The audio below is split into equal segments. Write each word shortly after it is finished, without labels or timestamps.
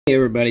Hey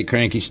everybody,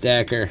 Cranky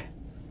Stacker.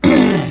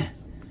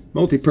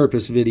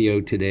 Multi-purpose video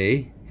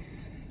today.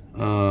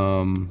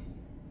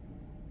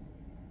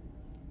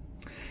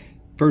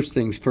 First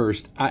things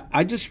first,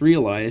 I just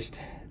realized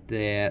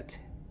that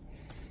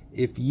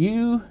if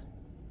you,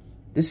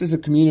 this is a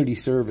community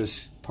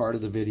service part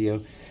of the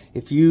video,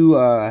 if you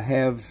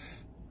have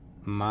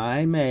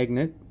my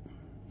magnet,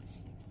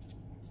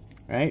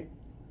 right,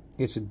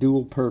 it's a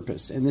dual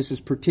purpose, and this is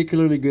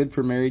particularly good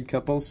for married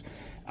couples,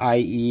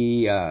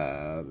 i.e.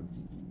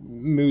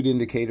 mood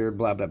indicator,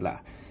 blah, blah, blah.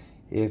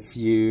 If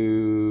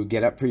you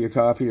get up for your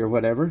coffee or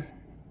whatever,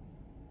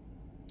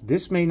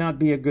 this may not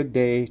be a good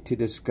day to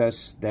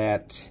discuss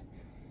that.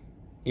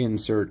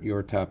 Insert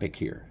your topic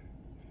here.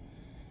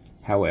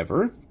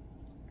 However,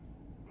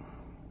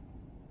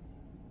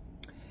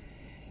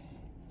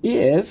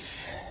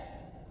 if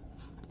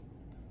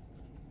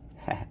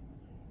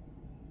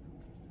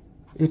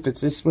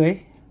it's this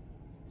way,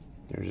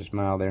 there's a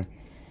smile there,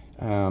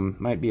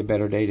 might be a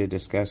better day to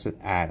discuss it.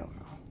 I don't know.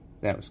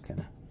 That was kind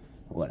of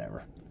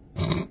whatever.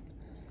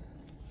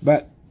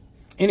 But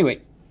anyway,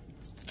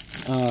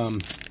 I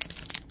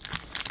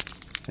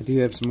do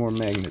have some more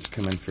magnets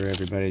coming for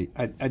everybody.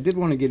 I did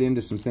want to get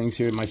into some things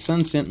here. My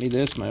son sent me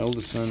this. My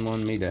oldest son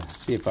wanted me to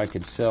see if I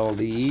could sell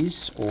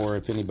these or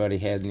if anybody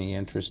had any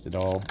interest at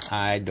all.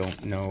 I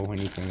don't know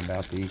anything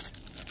about these,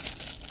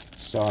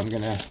 so I'm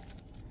going to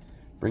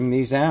bring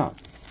these out.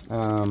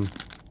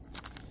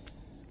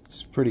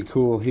 It's pretty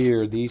cool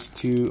here. These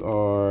two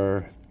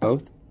are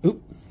both...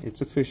 Oop,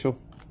 it's official.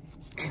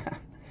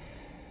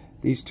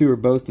 These two are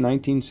both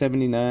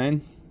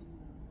 1979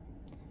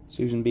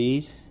 Susan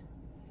B's.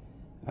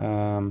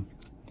 But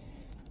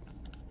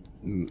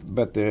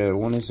the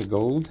one is a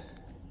gold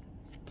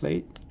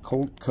plate,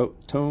 cold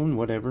coat tone,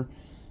 whatever,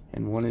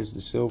 and one is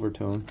the silver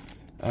tone.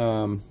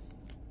 I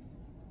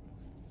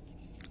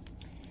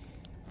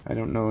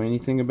don't know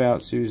anything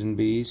about Susan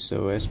B's,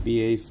 so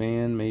SBA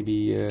fan,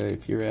 maybe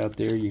if you're out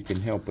there, you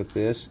can help with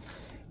this.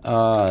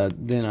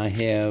 Then I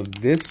have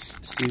this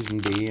Susan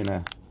B in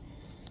a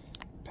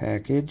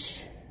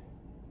package.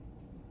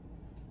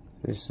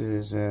 This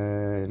is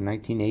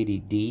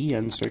 1980D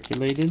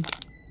uncirculated.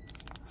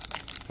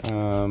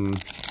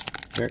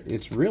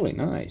 It's really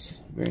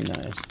nice, very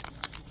nice.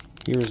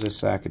 Here's a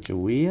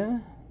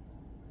Sacagawea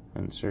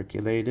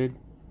uncirculated,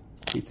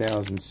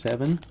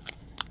 2007,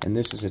 and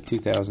this is a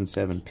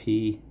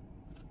 2007P.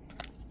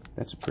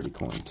 That's a pretty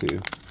coin too.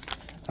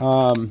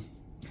 And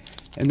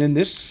then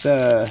this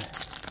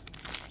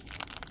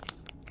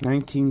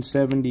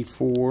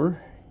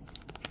 1974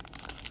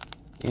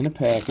 in a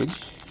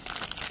package,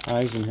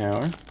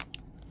 Eisenhower.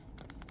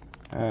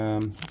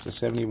 It's a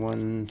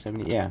 71,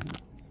 70, yeah.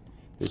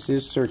 This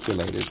is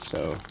circulated,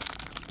 so,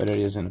 but it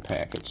is in a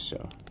package,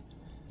 so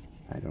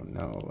I don't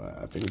know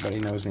if anybody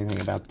knows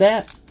anything about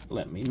that.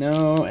 Let me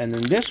know. And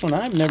then this one,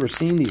 I've never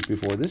seen these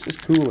before. This is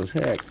cool as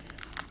heck.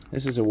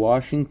 This is a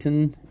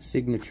Washington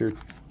Signature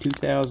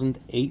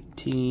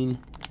 2018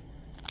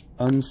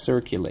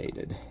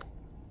 uncirculated.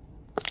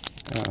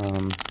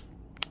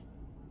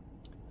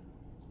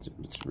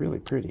 It's really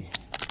pretty.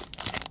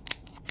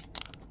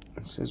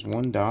 It says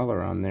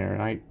 $1 on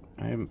there. I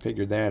haven't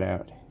figured that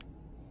out,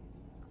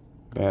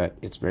 but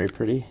it's very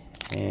pretty,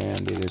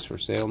 and it is for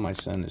sale. My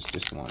son is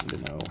just wanting to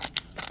know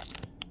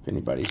if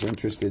anybody's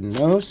interested in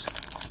those.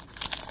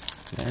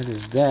 That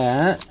is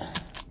that.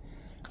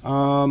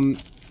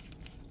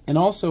 And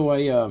also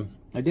I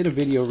did a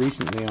video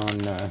recently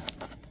on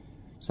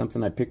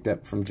something I picked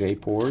up from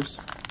J-Pores.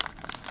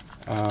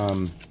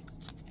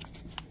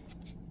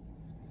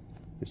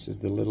 This is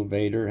the Little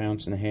Vader, 1.5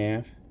 ounces.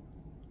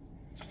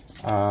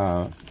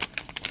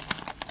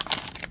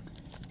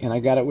 And I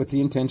got it with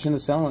the intention of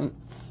selling it.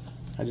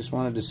 I just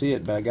wanted to see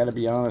it, but I got to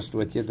be honest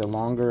with you, the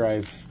longer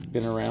I've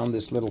been around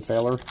this little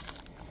feller,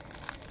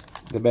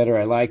 the better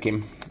I like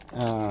him.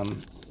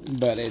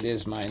 But it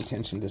is my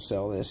intention to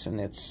sell this,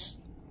 and it's,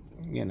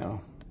 you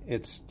know,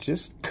 it's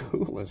just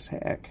cool as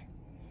heck.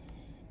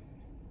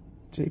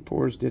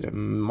 J-Pores did a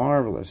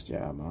marvelous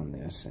job on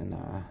this, and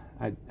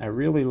I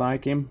really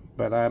like him,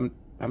 but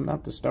I'm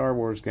not the Star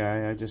Wars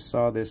guy. I just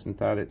saw this and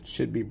thought it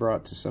should be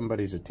brought to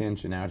somebody's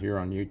attention out here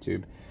on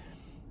YouTube.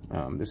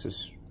 This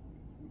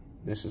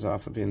is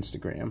off of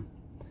Instagram,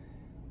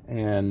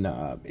 and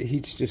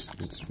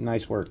it's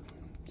nice work.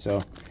 So,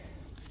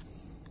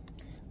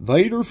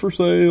 Vader for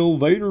sale,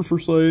 Vader for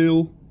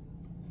sale.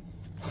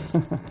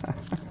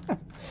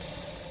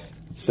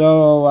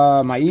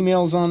 So, my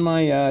email's on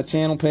my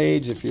channel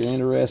page. If you're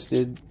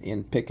interested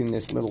in picking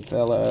this little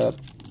fella up,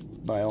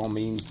 by all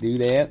means do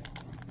that.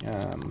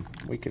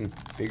 We can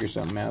figure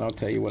something out. I'll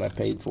tell you what I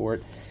paid for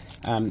it.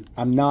 I'm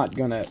not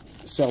gonna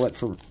sell it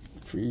for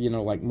you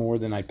know, like more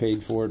than I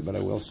paid for it, but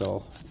I will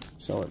sell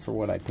it for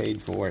what I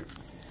paid for it,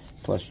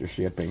 plus your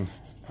shipping.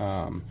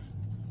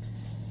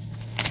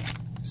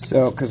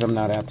 So, because I'm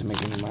not out to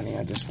make any money,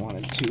 I just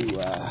wanted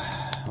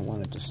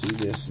to see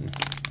this, and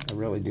I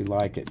really do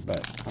like it,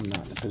 but I'm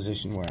not in a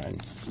position where I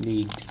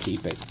need to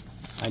keep it.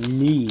 I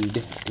need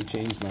to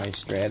change my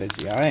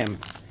strategy. I am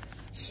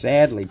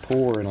sadly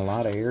poor in a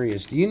lot of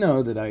areas. Do you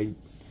know that I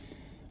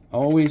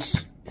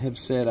always have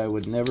said I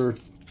would never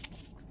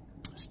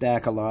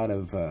stack a lot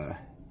of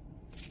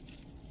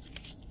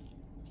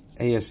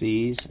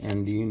ASEs?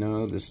 And do you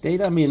know the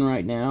state I'm in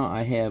right now,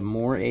 I have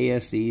more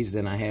ASEs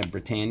than I have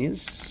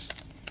Britannias,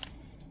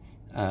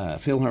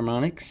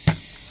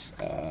 Philharmonics,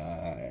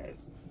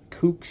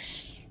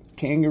 Kooks,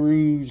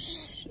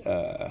 Kangaroos,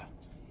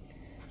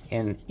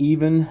 and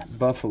even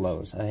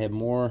Buffaloes. I have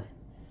more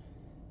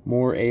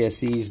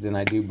ASEs than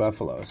I do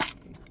Buffaloes.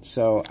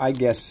 So I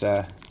guess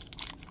I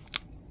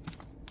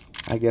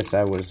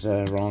was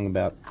wrong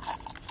about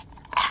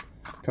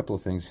a couple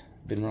of things.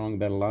 Been wrong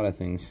about a lot of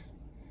things.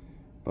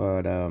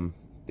 But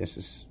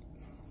this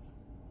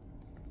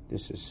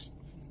is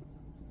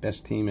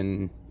best team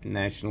in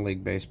National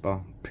League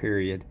Baseball,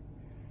 period.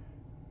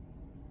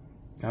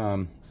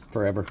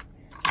 Forever.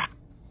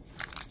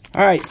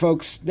 All right,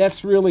 folks,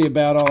 that's really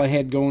about all I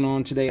had going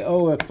on today.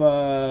 Oh, if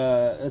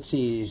let's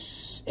see,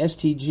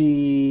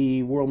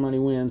 STG, World Money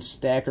Wins,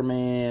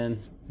 Stackerman,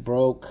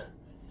 Broke,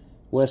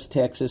 West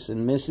Texas,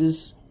 and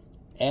Mrs.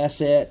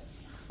 Asset,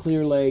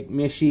 Clear Lake,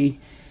 Michie.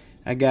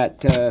 I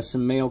got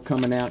some mail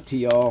coming out to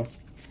y'all.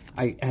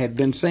 I have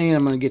been saying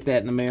I'm going to get that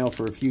in the mail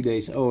for a few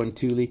days. Oh, and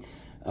Thule.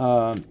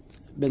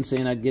 Been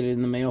saying I'd get it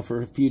in the mail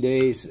for a few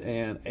days,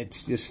 and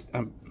it's just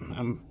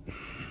I'm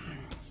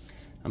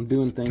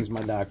doing things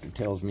my doctor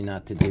tells me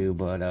not to do,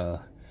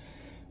 but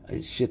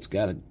shit's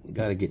gotta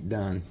get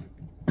done.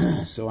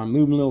 So I'm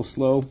moving a little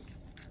slow,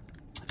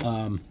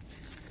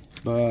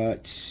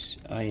 but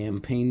I am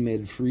pain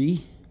med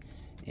free,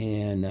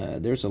 and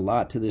there's a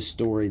lot to this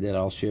story that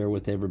I'll share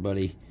with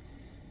everybody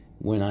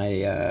when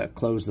I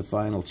close the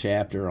final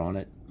chapter on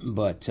it.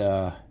 But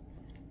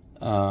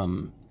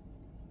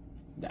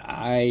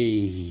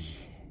I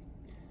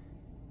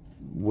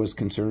was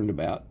concerned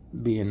about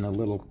being a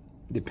little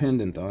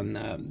dependent on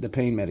the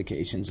pain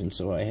medications, and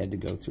so I had to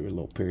go through a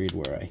little period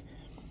where I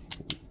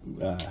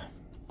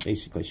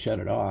basically shut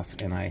it off,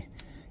 and I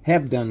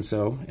have done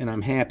so, and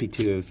I'm happy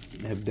to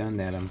have done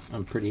that.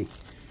 I'm pretty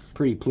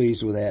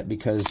pleased with that,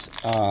 because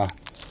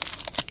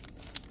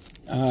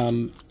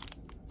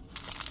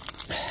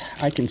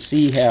I can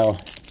see how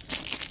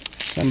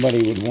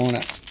somebody would want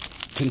to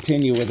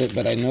continue with it,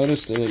 but I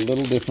noticed a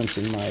little difference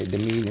in my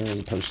demeanor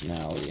and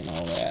personality and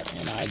all that,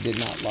 and I did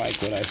not like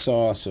what I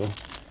saw. So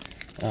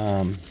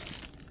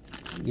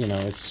you know,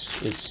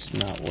 it's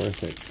not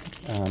worth it.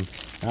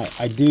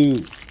 I do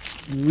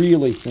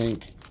really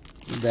think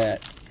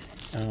that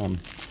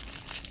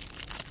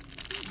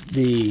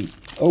the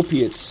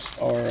opiates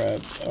are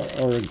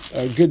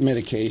a good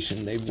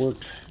medication. They've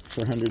worked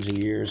for hundreds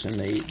of years, and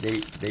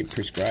they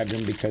prescribe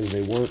them because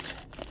they work,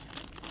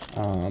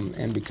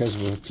 and because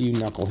of a few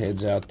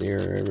knuckleheads out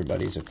there,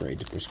 everybody's afraid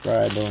to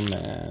prescribe them.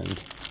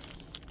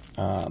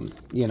 And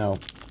you know,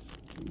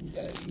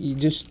 you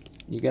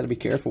got to be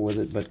careful with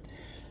it, but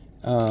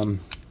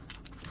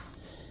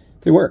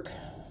they work,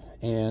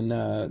 and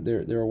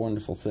they're a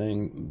wonderful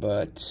thing.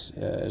 But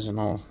as in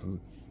all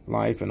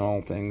life and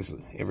all things,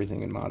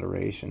 everything in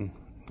moderation.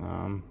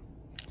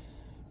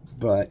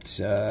 But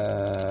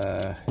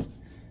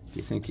if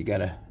you think you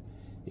got a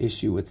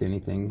issue with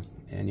anything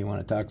and you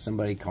want to talk to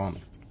somebody, call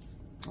me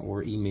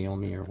or email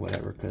me or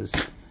whatever, because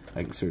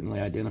I can certainly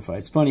identify.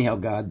 It's funny how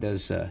God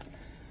does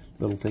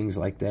little things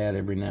like that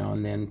every now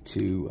and then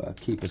to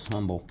keep us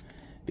humble,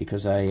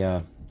 because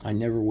I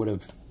never would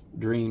have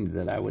dreamed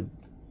that I would,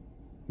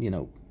 you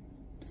know,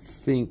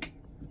 think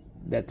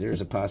that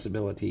there's a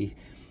possibility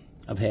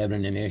of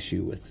having an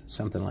issue with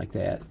something like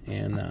that.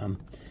 And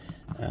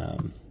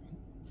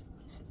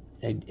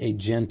a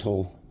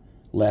gentle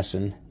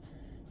lesson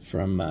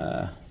from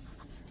up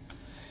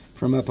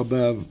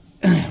above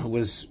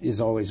is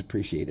always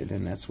appreciated,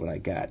 and that's what I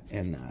got,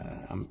 and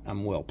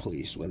I'm well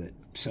pleased with it.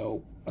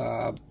 So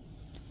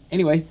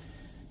anyway,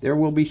 there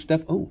will be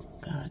stuff. Oh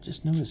God, I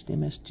just noticed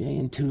MSJ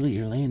and Thule,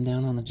 you're laying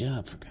down on the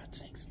job, for God's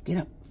sakes. Get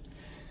up.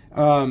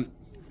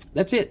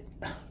 That's it.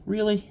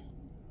 Really?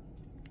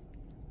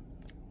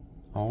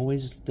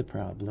 Always the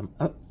problem.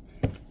 Up.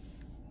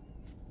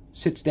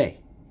 Sit, stay.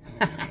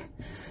 All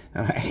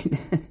right.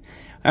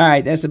 All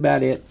right, that's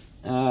about it.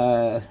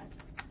 Let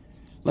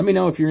me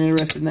know if you're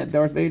interested in that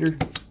Darth Vader.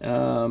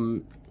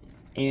 And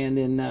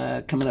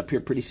then coming up here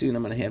pretty soon,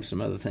 I'm going to have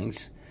some other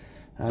things.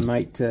 I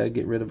might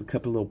get rid of a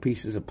couple little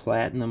pieces of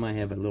platinum. I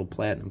have a little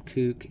platinum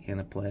Kook and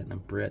a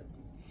platinum Brit.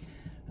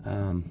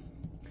 Don't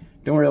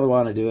really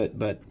want to do it,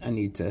 but I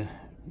need to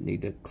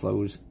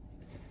close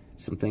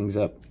some things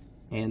up,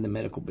 and the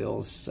medical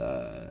bills.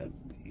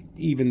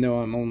 Even though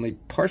I'm only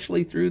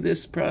partially through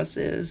this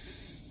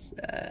process,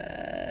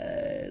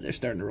 they're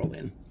starting to roll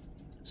in.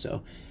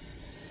 So,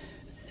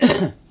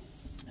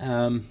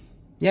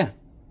 yeah,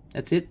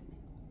 that's it.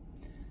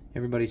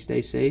 Everybody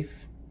stay safe.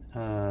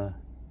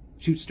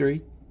 Shoot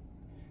straight.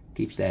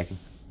 Keep stacking.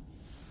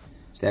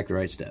 Stack the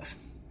right stuff.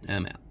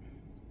 I'm out.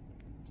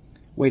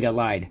 Wait, I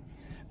lied.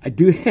 I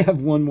do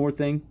have one more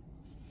thing.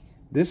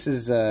 This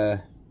is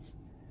a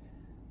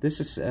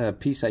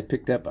piece I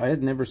picked up. I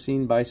had never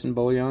seen bison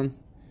bullion,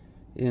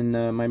 in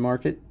my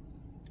market.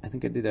 I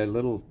think I did a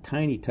little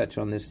tiny touch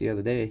on this the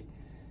other day.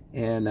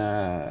 And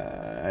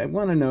I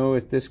want to know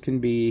if this can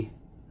be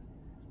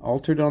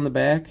altered on the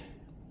back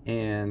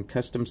and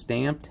custom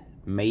stamped,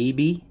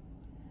 maybe.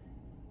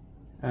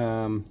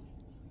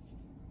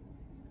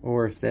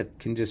 Or if that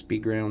can just be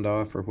ground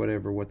off or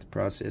whatever, what the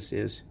process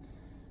is.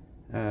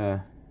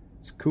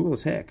 It's cool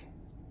as heck.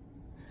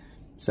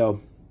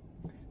 So,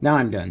 now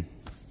I'm done.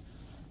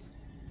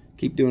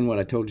 Keep doing what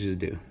I told you to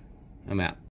do. I'm out.